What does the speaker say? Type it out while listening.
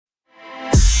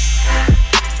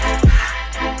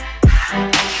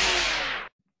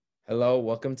Hello,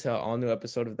 welcome to an all-new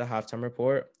episode of the Halftime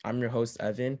Report. I'm your host,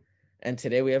 Evan, and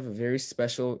today we have a very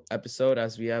special episode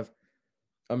as we have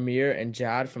Amir and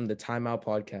Jad from the Timeout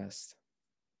podcast.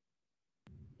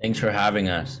 Thanks for having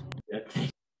us.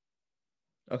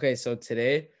 Okay, so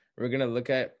today we're going to look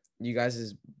at you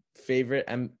guys' favorite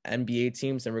NBA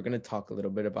teams, and we're going to talk a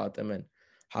little bit about them and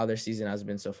how their season has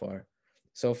been so far.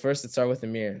 So first, let's start with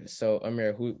Amir. So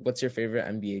Amir, what's your favorite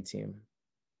NBA team?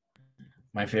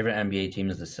 My favorite NBA team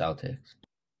is the Celtics.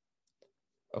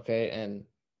 Okay, and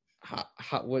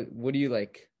what do you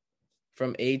like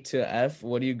from A to F?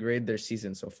 What do you grade their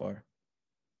season so far?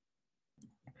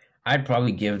 I'd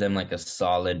probably give them like a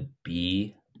solid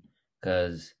B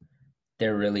because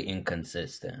they're really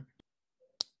inconsistent.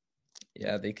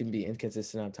 Yeah, they can be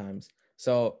inconsistent at times.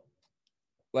 So,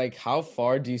 like, how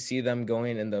far do you see them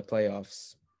going in the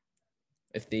playoffs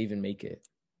if they even make it?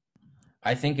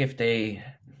 I think if they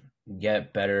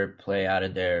get better play out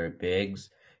of their bigs,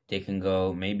 they can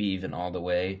go maybe even all the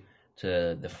way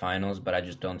to the finals, but I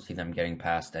just don't see them getting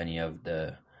past any of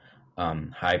the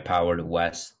high-powered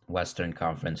Western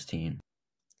Conference team.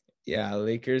 Yeah,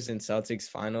 Lakers and Celtics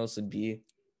finals would be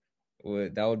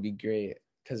great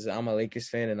because I'm a Lakers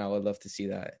fan and I would love to see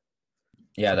that.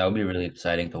 Yeah, that would be really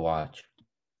exciting to watch.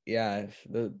 Yeah,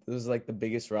 those are like the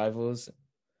biggest rivals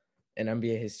in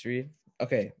NBA history.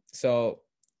 Okay, so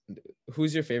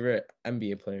who's your favorite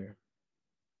NBA player?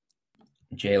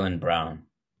 Jaylen Brown.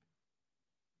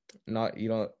 Not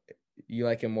you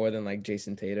like him more than like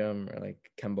Jason Tatum or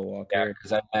like Kemba Yeah, Walker?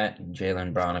 because I met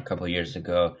Jaylen Brown a couple years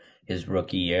ago. His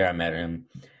rookie year, I met him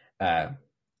at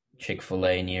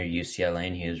Chick-fil-A near UCLA,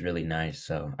 and he was really nice.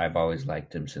 So I've always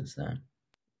liked him since then.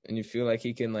 And you feel like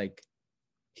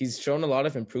he's shown a lot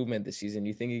of improvement this season.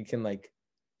 You think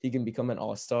he can become an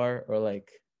all-star or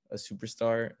like a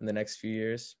superstar in the next few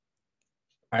years?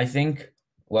 I think,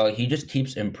 well, he just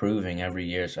keeps improving every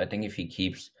year. So I think if he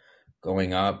keeps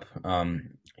going up,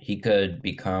 he could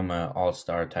become an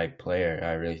all-star type player.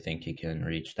 I really think he can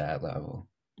reach that level.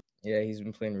 Yeah, he's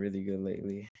been playing really good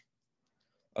lately.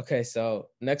 Okay, so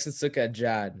next let's look at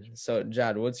Jad. So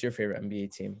Jad, what's your favorite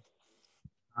NBA team?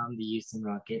 The Houston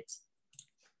Rockets.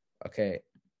 Okay.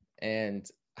 And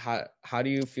how do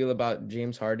you feel about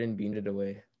James Harden being traded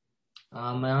away?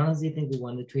 I honestly think we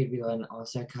won the trade. We got an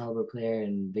all-star caliber player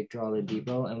in Victor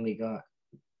Oladipo, and we got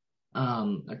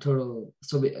a total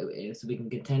so we can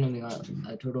contend, and we got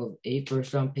a total of 8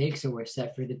 first-round picks, so we're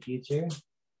set for the future.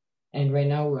 And right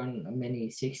now we're on a mini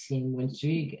 16-win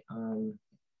streak,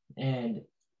 and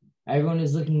everyone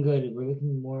is looking good. We're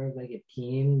looking more like a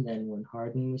team than when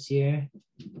Harden was here,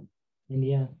 and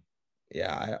yeah.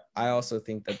 Yeah, I also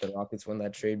think that the Rockets won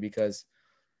that trade because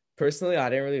personally I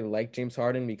didn't really like James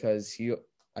Harden because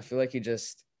I feel like he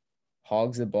just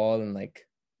hogs the ball and like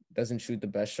doesn't shoot the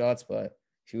best shots, but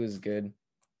he was good.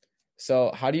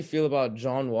 So how do you feel about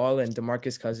John Wall and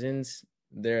DeMarcus Cousins,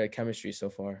 their chemistry so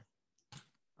far?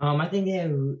 I think they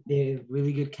have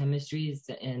really good chemistries,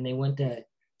 and they went to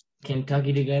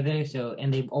Kentucky together. So,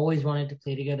 and they've always wanted to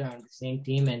play together on the same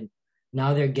team, and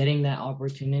now they're getting that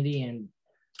opportunity, and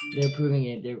they're proving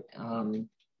it.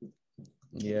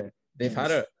 Yeah, they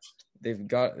had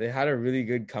a really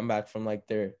good comeback from like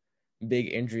their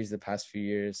big injuries the past few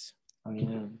years. Oh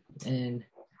yeah, and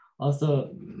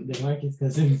also DeMarcus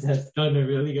Cousins has done a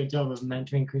really good job of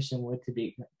mentoring Christian Wood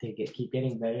keep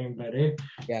getting better and better.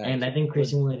 Yeah, And I think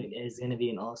Christian Wood is going to be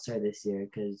an all-star this year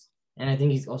and I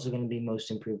think he's also going to be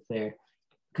most improved player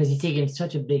because he's taken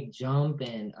such a big jump,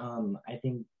 and I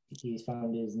think he's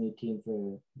found his new team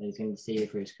that he's going to stay here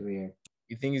for his career.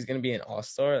 you think he's gonna be an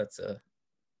all-star?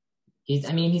 He's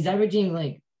averaging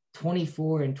like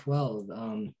 24 and 12.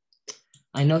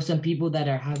 I know some people that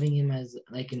are having him as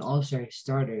like an all-star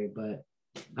starter, but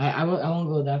I won't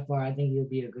go that far. I think he'll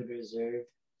be a good reserve.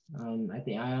 I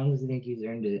honestly think he's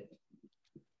earned it.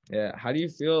 Yeah. How do you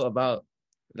feel about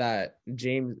that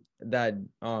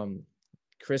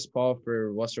Chris Paul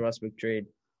for Russell Westbrook trade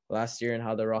last year and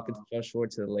how the Rockets fell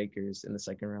short to the Lakers in the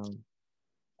second round?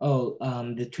 Oh,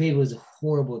 the trade was a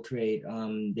horrible trade.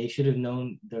 The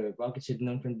Rockets should have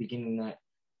known from the beginning that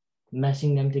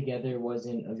messing them together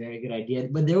wasn't a very good idea.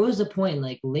 But there was a point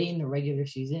like late in the regular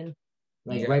season,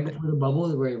 right before the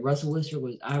bubble, where Russell Westbrook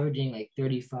was averaging like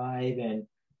 35 and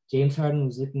James Harden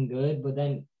was looking good. But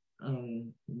then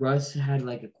Russ had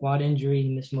like a quad injury.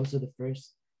 He missed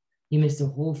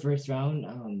the whole first round.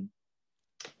 And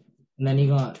then he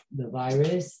got the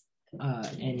virus,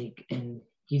 and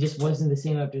he just wasn't the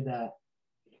same after that.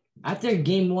 After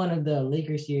game 1 of the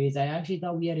Lakers series, I actually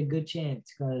thought we had a good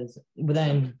chance but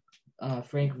then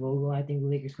Frank Vogel, I think the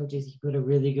Lakers coaches, he put a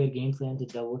really good game plan to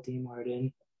double team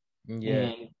Harden,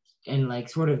 Yeah. and like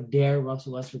sort of dare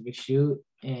Russell Westbrook to shoot,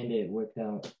 and it worked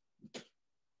out.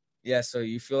 Yeah, so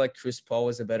you feel like Chris Paul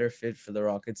was a better fit for the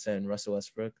Rockets than Russell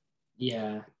Westbrook?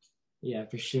 Yeah, yeah,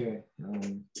 for sure.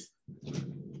 He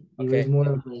was Okay. more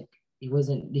of like he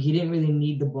didn't really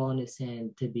need the ball in his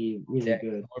hand to be really Yeah, he's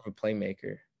good. more of a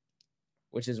playmaker,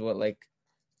 which is what like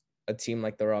a team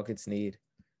like the Rockets need.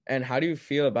 And how do you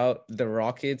feel about the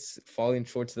Rockets falling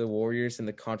short to the Warriors in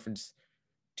the conference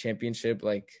championship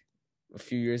like a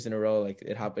few years in a row? Like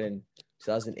it happened in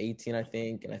 2018, I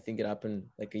think, and I think it happened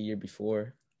like a year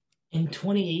before. In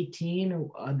 2018,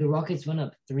 the Rockets went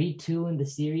up 3-2 in the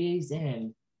series,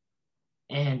 and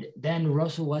then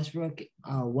Russell Westbrook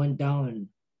went down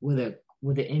with an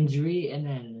injury, and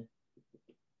then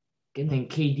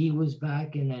KD was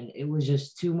back, and then it was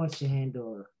just too much to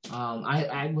handle.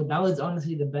 That was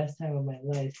honestly the best time of my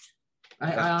life.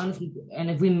 I honestly,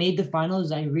 and if we made the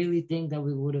finals, I really think that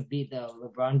we would have beat the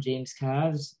LeBron James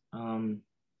Cavs.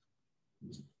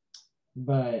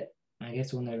 But I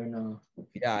guess we'll never know.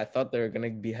 Yeah, I thought they were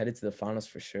gonna be headed to the finals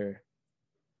for sure.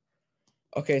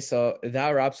 Okay, so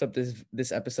that wraps up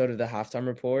this episode of the Halftime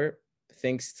Report.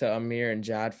 Thanks to Amir and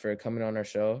Jad for coming on our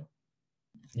show.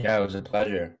 Yeah, it was a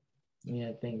pleasure.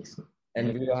 Yeah, thanks.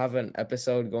 And we will have an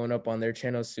episode going up on their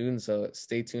channel soon, so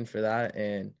stay tuned for that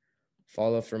and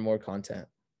follow for more content.